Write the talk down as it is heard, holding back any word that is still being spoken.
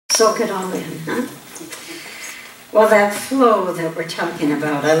soak it all in, huh? Well, that flow that we're talking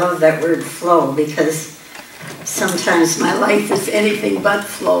about, I love that word flow, because sometimes my life is anything but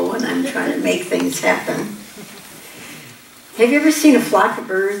flow when I'm trying to make things happen. Have you ever seen a flock of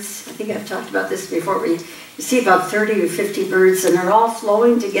birds? I think I've talked about this before. You see about 30 or 50 birds, and they're all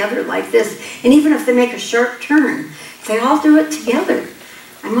flowing together like this. And even if they make a sharp turn, they all do it together.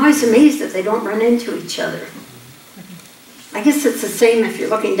 I'm always amazed that they don't run into each other. I guess it's the same if you're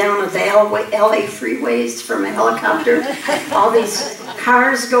looking down at the LA freeways from a helicopter. All these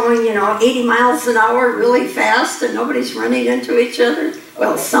cars going, 80 miles an hour really fast, and nobody's running into each other.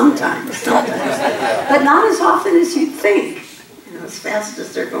 Well, sometimes. But not as often as you'd think, as fast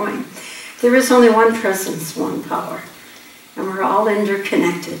as they're going. There is only one presence, one power, and we're all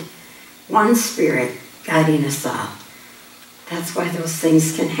interconnected. One spirit guiding us all. That's why those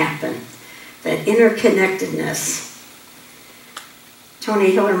things can happen. That interconnectedness.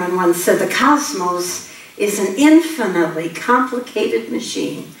 Tony Hillerman once said, the cosmos is an infinitely complicated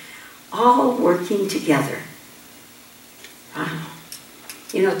machine, all working together. Wow.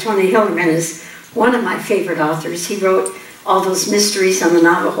 Tony Hillerman is one of my favorite authors. He wrote all those mysteries on the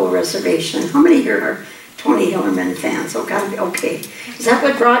Navajo reservation. How many here are Tony Hillerman fans? Oh, gotta be, okay. Is that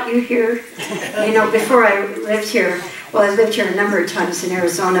what brought you here? Before I lived here, well, I lived here a number of times in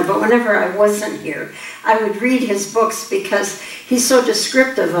Arizona, but whenever I wasn't here, I would read his books because he's so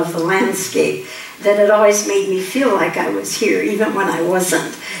descriptive of the landscape that it always made me feel like I was here, even when I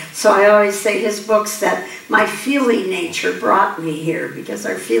wasn't. So I always say his books that my feeling nature brought me here, because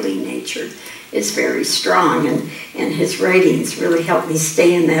our feeling nature is very strong, and his writings really helped me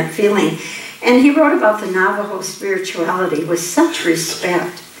stay in that feeling. And he wrote about the Navajo spirituality with such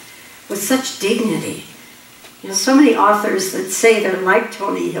respect, with such dignity. So many authors that say they're like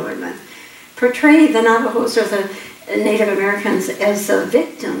Tony Hillerman portray the Navajos or the Native Americans as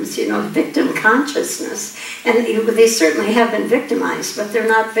victims, victim consciousness. And they certainly have been victimized, but they're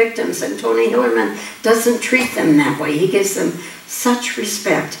not victims. And Tony Hillerman doesn't treat them that way. He gives them such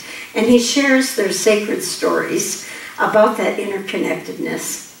respect. And he shares their sacred stories about that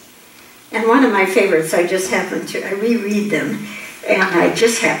interconnectedness. And one of my favorites, I reread them, and I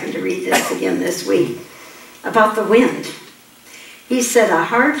just happened to read this again this week, about the wind. He said, a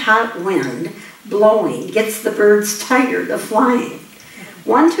hard, hot wind blowing gets the birds tired of flying.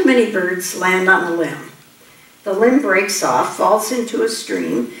 One too many birds land on a limb. The limb breaks off, falls into a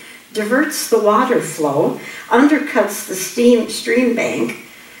stream, diverts the water flow, undercuts the stream bank,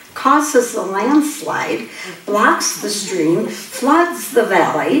 causes a landslide, blocks the stream, floods the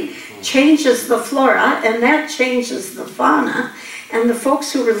valley, changes the flora, and that changes the fauna, and the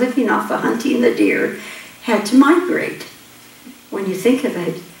folks who were living off of hunting the deer had to migrate. When you think of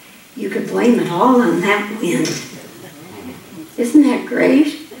it, you could blame it all on that wind. Isn't that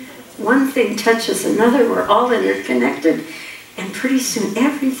great? One thing touches another, we're all interconnected, and pretty soon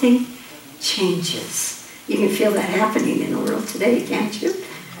everything changes. You can feel that happening in the world today, can't you?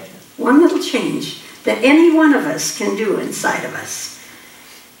 One little change that any one of us can do inside of us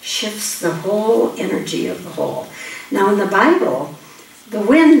shifts the whole energy of the whole. Now in the Bible, the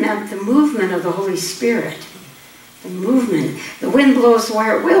wind meant the movement of the Holy Spirit. The movement. The wind blows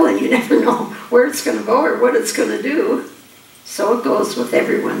where it will, and you never know where it's going to go or what it's going to do. So it goes with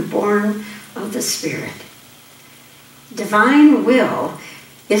everyone born of the Spirit. Divine will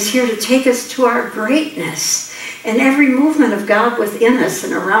is here to take us to our greatness. And every movement of God within us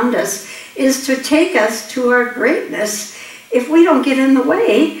and around us is to take us to our greatness if we don't get in the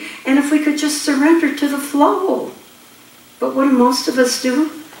way, and if we could just surrender to the flow. But what do most of us do?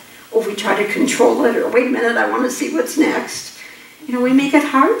 Oh, we try to control it, or wait a minute, I want to see what's next. We make it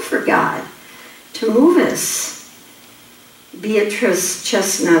hard for God to move us. Beatrice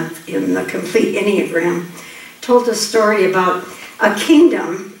Chestnut, in the Complete Enneagram, told a story about a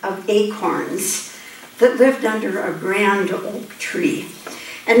kingdom of acorns that lived under a grand oak tree.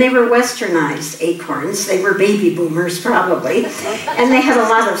 And they were westernized acorns. They were baby boomers, probably. And they had a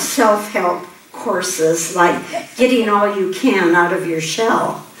lot of self-help courses, like getting all you can out of your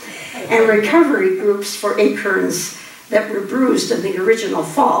shell, and recovery groups for acorns that were bruised in the original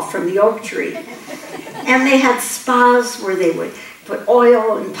fall from the oak tree. And they had spas where they would put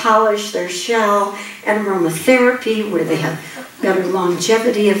oil and polish their shell, and aromatherapy where they had better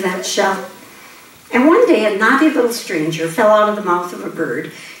longevity of that shell. And one day a naughty little stranger fell out of the mouth of a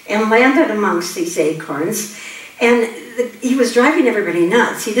bird and landed amongst these acorns, and he was driving everybody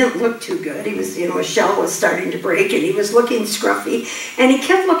nuts. He didn't look too good. He was, his shell was starting to break, and he was looking scruffy, and he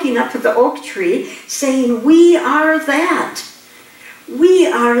kept looking up at the oak tree saying, "We are that. We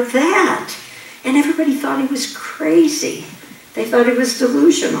are that." And everybody thought he was crazy. They thought he was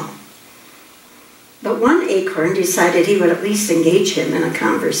delusional. But one acorn decided he would at least engage him in a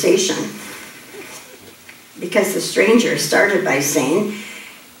conversation, because the stranger started by saying,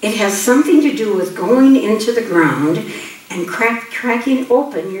 "It has something to do with going into the ground and cracking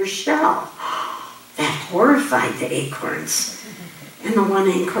open your shell." That horrified the acorns. And the one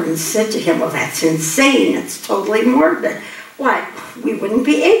acorn said to him, "Well, that's insane. It's totally morbid. Why, we wouldn't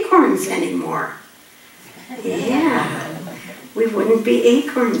be acorns anymore." Yeah, we wouldn't be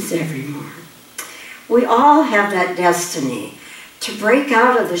acorns anymore. We all have that destiny to break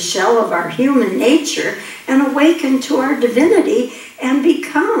out of the shell of our human nature and awaken to our divinity and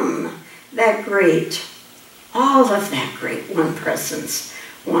become that great, all of that great one presence,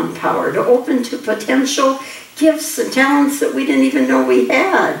 one power, to open to potential gifts and talents that we didn't even know we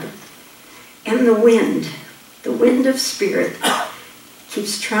had. And the wind of spirit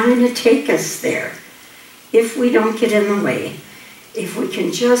keeps trying to take us there. If we don't get in the way, if we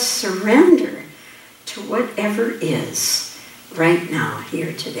can just surrender to whatever is right now,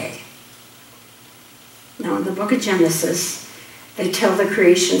 here today. Now, in the book of Genesis, they tell the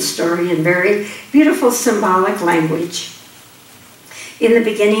creation story in very beautiful symbolic language. In the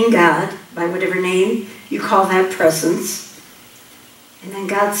beginning, God, by whatever name you call that presence, and then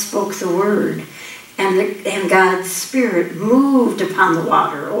God spoke the word, and God's Spirit moved upon the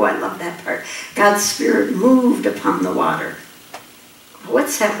water. Oh, I love that part. God's Spirit moved upon the water.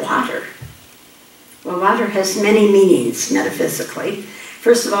 What's that water? Well, water has many meanings metaphysically.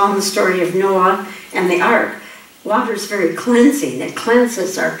 First of all, in the story of Noah and the ark, water is very cleansing. It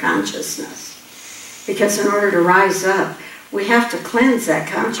cleanses our consciousness. Because in order to rise up, we have to cleanse that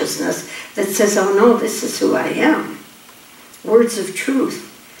consciousness that says, "Oh no, this is who I am." Words of truth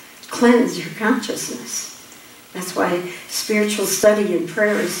cleanse your consciousness. That's why spiritual study and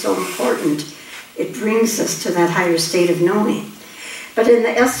prayer is so important. It brings us to that higher state of knowing. But in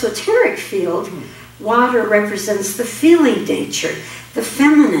the esoteric field, water represents the feeling nature, the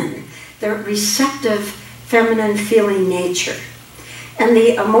feminine, the receptive feminine feeling nature. And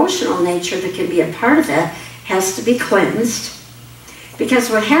the emotional nature that can be a part of that has to be cleansed. Because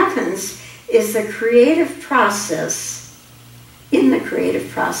what happens is the creative process, in the creative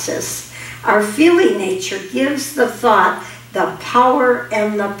process, our feeling nature gives the thought the power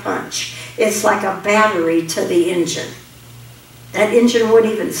and the punch. It's like a battery to the engine. That engine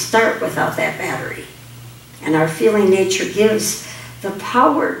wouldn't even start without that battery. And our feeling nature gives the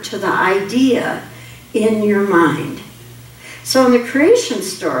power to the idea in your mind. So in the creation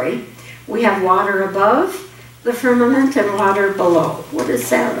story, we have water above the firmament and water below. What is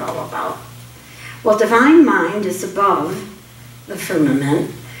that all about? Well, divine mind is above the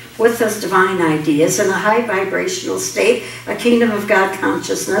firmament with those divine ideas in a high vibrational state, a kingdom of God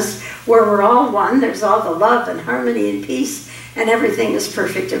consciousness, where we're all one. There's all the love and harmony and peace, and everything is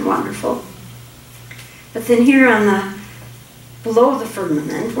perfect and wonderful. But then here on the below the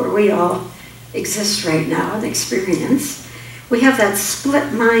firmament, where we all exist right now and experience, we have that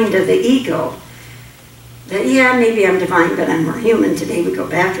split mind of the ego. That, yeah, maybe I'm divine, but I'm more human. Today we go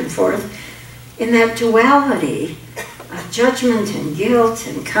back and forth. In that duality of judgment and guilt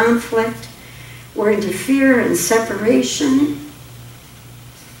and conflict, we're into fear and separation.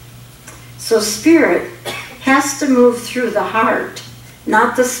 So spirit has to move through the heart,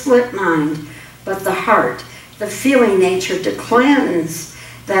 not the split mind, but the heart, the feeling nature, to cleanse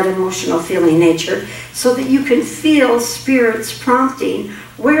that emotional feeling nature so that you can feel spirit's prompting,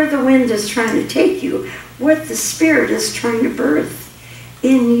 where the wind is trying to take you, what the spirit is trying to birth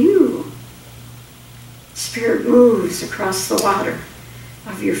in you. Spirit moves across the water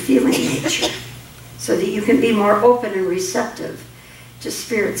of your feeling nature so that you can be more open and receptive to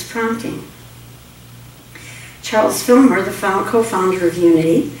spirit's prompting. Charles Fillmore, the co-founder of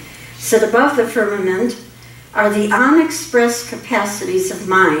Unity, said above the firmament are the unexpressed capacities of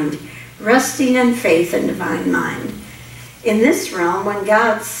mind, resting in faith and divine mind. In this realm, when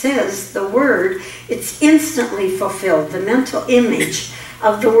God says the word, it's instantly fulfilled. The mental image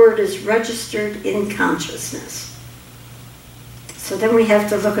of the word is registered in consciousness. So then we have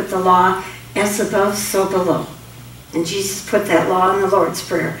to look at the law, as above, so below. And Jesus put that law in the Lord's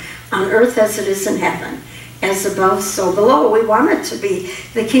Prayer. On earth as it is in heaven. As above, so below. We want it to be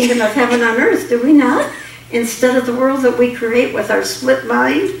the kingdom of heaven on earth, do we not? Instead of the world that we create with our split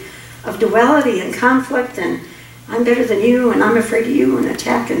mind of duality and conflict and I'm better than you and I'm afraid of you and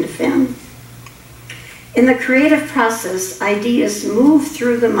attack and defend. In the creative process, ideas move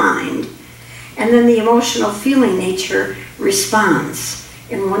through the mind and then the emotional feeling nature responds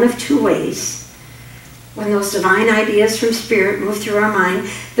in one of two ways. When those divine ideas from Spirit move through our mind,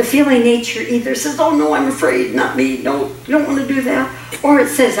 the feeling nature either says, oh no, I'm afraid, not me, no, you don't want to do that. Or it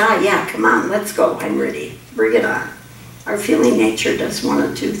says, ah, yeah, come on, let's go, I'm ready, bring it on. Our feeling nature does one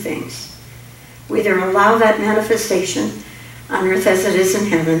of two things. We either allow that manifestation on earth as it is in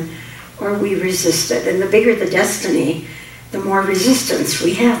heaven, or we resist it. And the bigger the destiny, the more resistance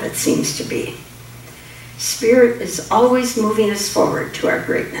we have, it seems to be. Spirit is always moving us forward to our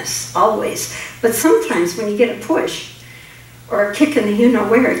greatness, always. But sometimes when you get a push or a kick in the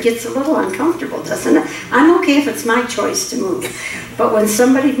you-know-where, it gets a little uncomfortable, doesn't it? I'm okay if it's my choice to move. But when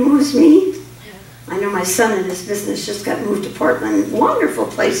somebody moves me, I know my son and his business just got moved to Portland, wonderful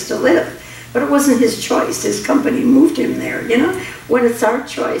place to live. But it wasn't his choice. His company moved him there, you know? When it's our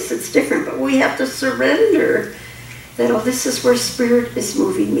choice, it's different. But we have to surrender that, oh, this is where Spirit is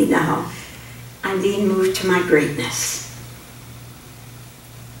moving me now. I'm being moved to my greatness.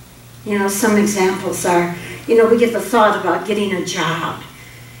 You know, some examples are, you know, we get the thought about getting a job.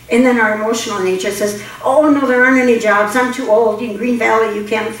 And then our emotional nature says, oh, no, there aren't any jobs. I'm too old. In Green Valley, you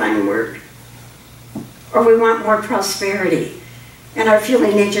can't find work. Or we want more prosperity. And our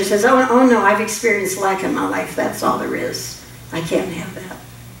feeling nature says, oh no, I've experienced lack in my life. That's all there is. I can't have that.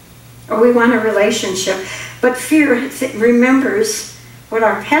 Or we want a relationship. But fear remembers what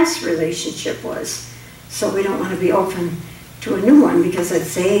our past relationship was. So we don't want to be open to a new one because that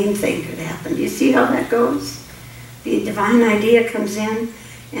same thing could happen. Do you see how that goes? The divine idea comes in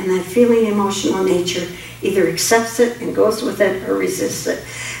and that feeling emotional nature either accepts it and goes with it or resists it.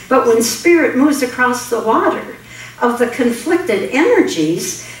 But when Spirit moves across the water of the conflicted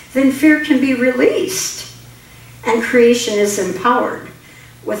energies, then fear can be released and creation is empowered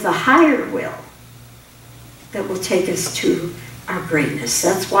with a higher will that will take us to our greatness.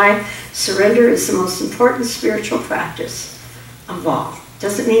 That's why surrender is the most important spiritual practice of all.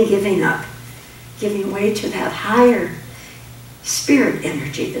 Doesn't mean giving up, giving way to that higher spirit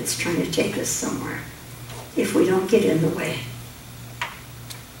energy that's trying to take us somewhere if we don't get in the way.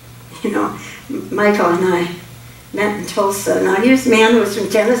 You know, Michael and I met in Tulsa. Now, here's a man who was from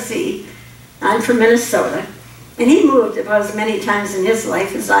Tennessee. I'm from Minnesota. And he moved about as many times in his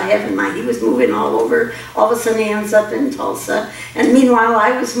life as I have in mine. He was moving all over. All of a sudden, he ends up in Tulsa. And meanwhile,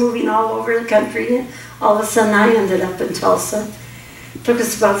 I was moving all over the country. And all of a sudden, I ended up in Tulsa. It took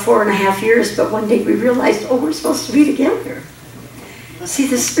us about 4.5 years, but one day we realized, oh, we're supposed to be together. See,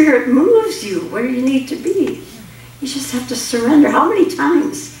 the Spirit moves you where you need to be. You just have to surrender. How many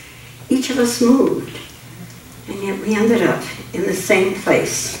times each of us moved? And yet we ended up in the same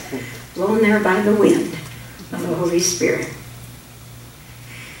place, blown there by the wind of the Holy Spirit.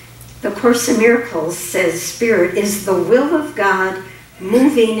 The Course in Miracles says Spirit is the will of God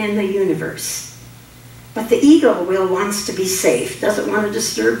moving in the universe. But the ego will wants to be safe, doesn't want to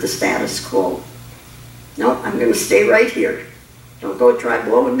disturb the status quo. No, I'm going to stay right here. Don't go try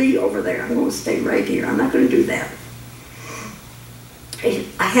blowing me over there. I'm going to stay right here. I'm not going to do that.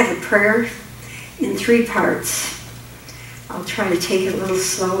 I have a prayer in 3 parts. I'll try to take it a little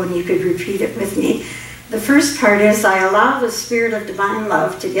slow and you could repeat it with me. The first part is, I allow the Spirit of divine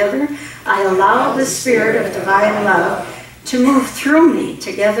love together. I allow the Spirit of divine love to move through me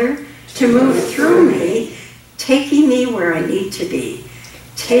together, to move through me, taking me where I need to be.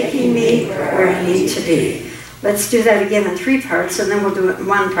 Taking me where I need to be. Let's do that again in 3 parts and then we'll do it in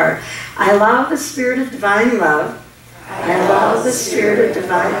 1 part. I allow the Spirit of divine love. I allow the Spirit of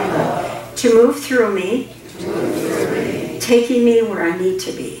divine love to move through me, taking me where I need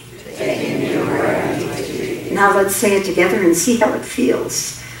to be. Now let's say it together and see how it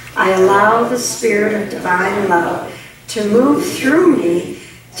feels. I allow the Spirit of divine love to move through me,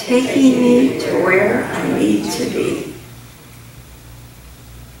 taking me to where I need to be.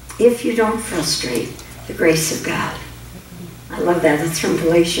 If you don't frustrate the grace of God. I love that. It's from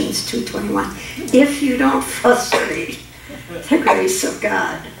Galatians 2:21. If you don't frustrate the grace of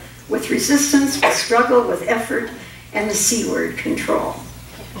God with resistance, with struggle, with effort, and the C word, control.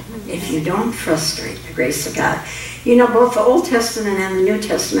 If you don't frustrate the grace of God. You know, both the Old Testament and the New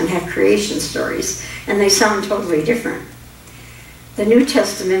Testament have creation stories, and they sound totally different. The New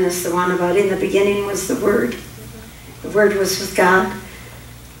Testament is the one about, in the beginning was the Word. The Word was with God.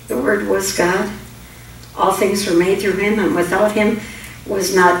 The Word was God. All things were made through Him, and without Him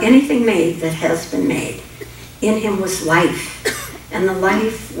was not anything made that has been made. In Him was life, and the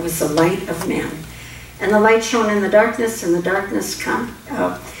life was the light of men. And the light shone in the darkness, and the darkness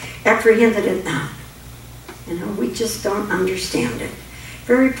apprehended it not. You know, we just don't understand it.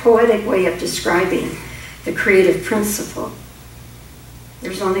 Very poetic way of describing the creative principle.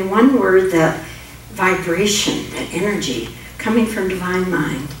 There's only one word, that vibration, that energy, coming from divine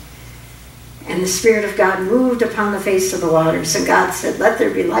mind. And the Spirit of God moved upon the face of the waters. And God said, let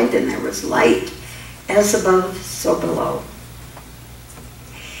there be light. And there was light, as above, so below.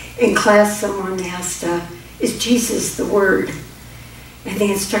 In class, someone asked, is Jesus the Word? And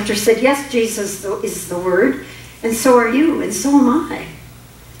the instructor said, yes, Jesus is the Word, and so are you, and so am I.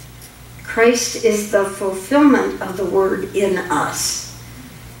 Christ is the fulfillment of the Word in us.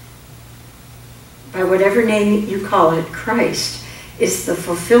 By whatever name you call it, Christ is the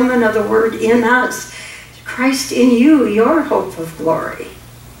fulfillment of the Word in us. Christ in you, your hope of glory.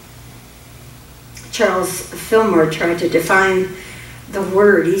 Charles Fillmore tried to define the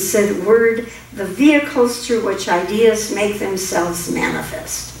Word. He said, Word, the vehicles through which ideas make themselves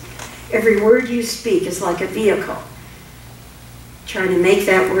manifest. Every word you speak is like a vehicle trying to make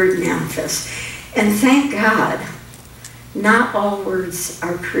that word manifest. And thank God, not all words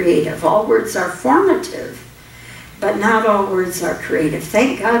are creative. All words are formative, but not all words are creative.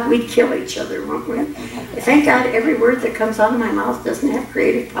 Thank God we'd kill each other, won't we? Thank God every word that comes out of my mouth doesn't have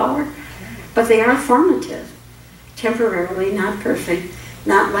creative power, but they are formative. Temporarily, not perfect,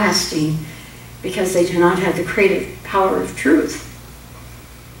 not lasting, because they do not have the creative power of truth.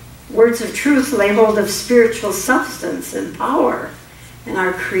 Words of truth lay hold of spiritual substance and power and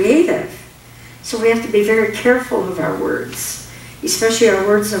are creative. So we have to be very careful of our words, especially our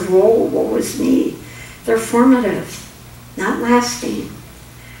words of woe is me. They're formative, not lasting,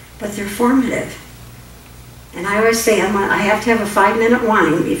 but they're formative. And I always say I have to have a 5-minute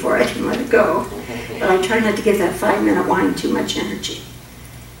whine before I can let it go. But I try not to give that 5-minute whine too much energy.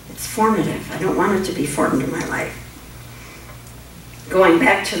 It's formative. I don't want it to be formed in my life. Going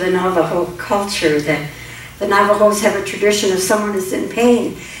back to the Navajo culture, the Navajos have a tradition of someone is in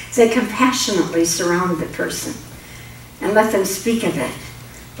pain, they compassionately surround the person and let them speak of it.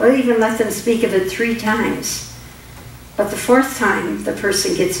 They'll even let them speak of it 3 times. But the 4th time the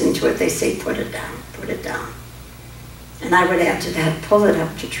person gets into it, they say, put it down, put it down. And I would add to that, pull it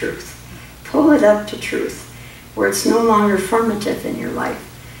up to truth. Pull it up to truth, where it's no longer formative in your life,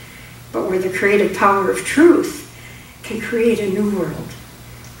 but where the creative power of truth can create a new world,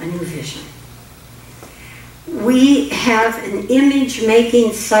 a new vision. We have an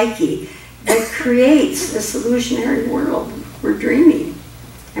image-making psyche that creates this illusionary world. We're dreaming,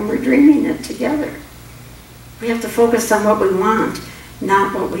 and we're dreaming it together. We have to focus on what we want,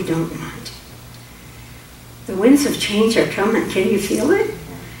 not what we don't want. The winds of change are coming. Can you feel it?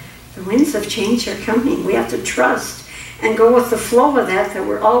 The winds of change are coming. We have to trust and go with the flow of that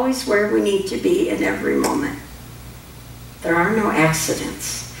we're always where we need to be in every moment. There are no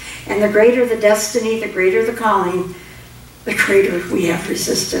accidents. And the greater the destiny, the greater the calling, the greater we have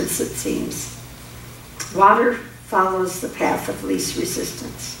resistance, it seems. Water follows the path of least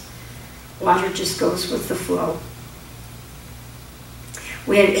resistance. Water just goes with the flow.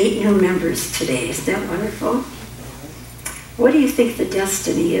 We had 8 new members today. Isn't that wonderful? What do you think the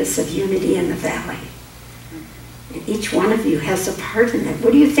destiny is of Unity in the Valley? And each one of you has a part in it.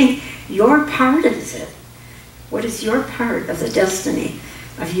 What do you think your part is it? What is your part of the destiny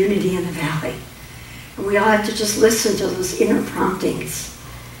of Unity in the Valley? And we all have to just listen to those inner promptings.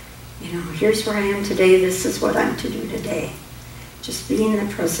 You know, here's where I am today. This is what I'm to do today. Just be in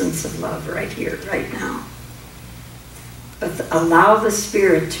the presence of love right here, right now. But allow the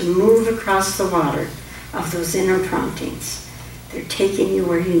Spirit to move across the water of those inner promptings. They're taking you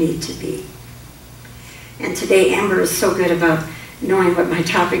where you need to be. And today Amber is so good about knowing what my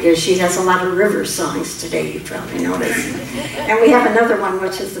topic is. She has a lot of river songs today, you probably noticed. And we have another one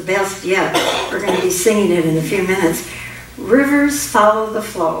which is the best yet. We're going to be singing it in a few minutes. Rivers follow the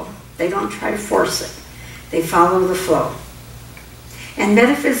flow. They don't try to force it. They follow the flow. And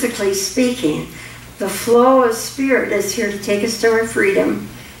metaphysically speaking, the flow of Spirit is here to take us to our freedom,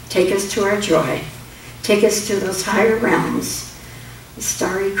 take us to our joy, take us to those higher realms, the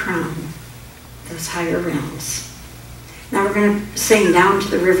starry crown, those higher realms. Now we're going to sing Down to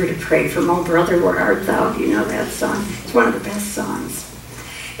the River to Pray from Oh Brother, Where Art Thou? You know that song. It's one of the best songs.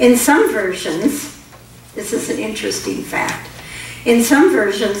 In some versions, this is an interesting fact, in some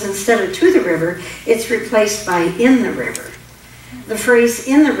versions, instead of to the river, it's replaced by in the river. The phrase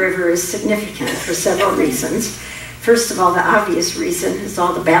in the river is significant for several reasons. First of all, the obvious reason is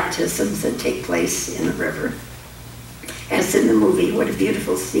all the baptisms that take place in the river. As in the movie, what a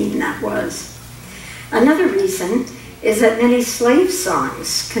beautiful scene that was. Another reason is that many slave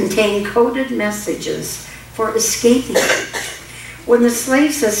songs contain coded messages for escaping. When the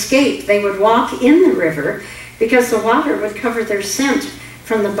slaves escaped, they would walk in the river because the water would cover their scent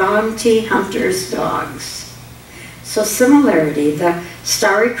from the bounty hunters' dogs. So similarly, the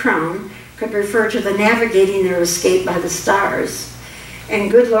starry crown could refer to the navigating their escape by the stars.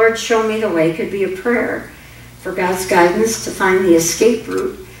 And good Lord, show me the way could be a prayer for God's guidance to find the escape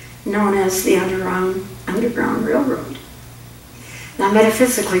route known as the Underground Railroad. Now,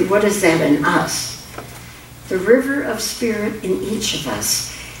 metaphysically, what is that in us? The river of spirit in each of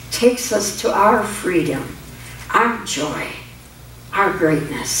us takes us to our freedom, our joy, our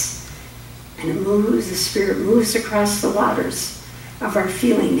greatness. And it moves, the Spirit moves across the waters of our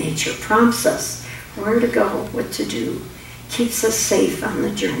feeling nature, prompts us where to go, what to do, keeps us safe on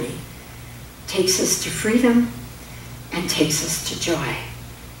the journey, takes us to freedom, and takes us to joy.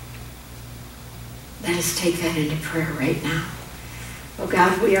 Let us take that into prayer right now. Oh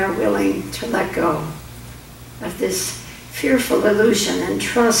God, we are willing to let go of this fearful illusion and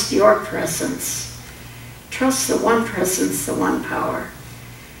trust your presence. Trust the one presence, the one power.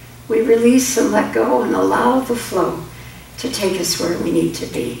 We release and let go and allow the flow to take us where we need to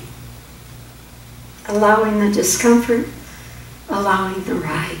be. Allowing the discomfort, allowing the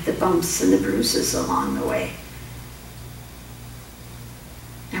ride, the bumps and the bruises along the way.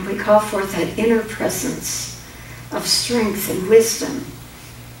 And we call forth that inner presence of strength and wisdom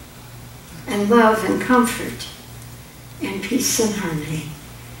and love and comfort and peace and harmony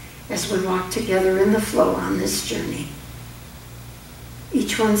as we walk together in the flow on this journey.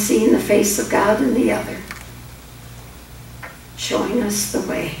 Each one seeing the face of God in the other, showing us the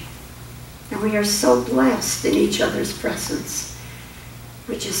way. And we are so blessed in each other's presence.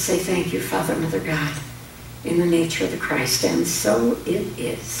 We just say thank you, Father, Mother God, in the nature of the Christ, and so it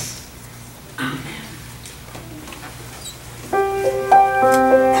is. Amen.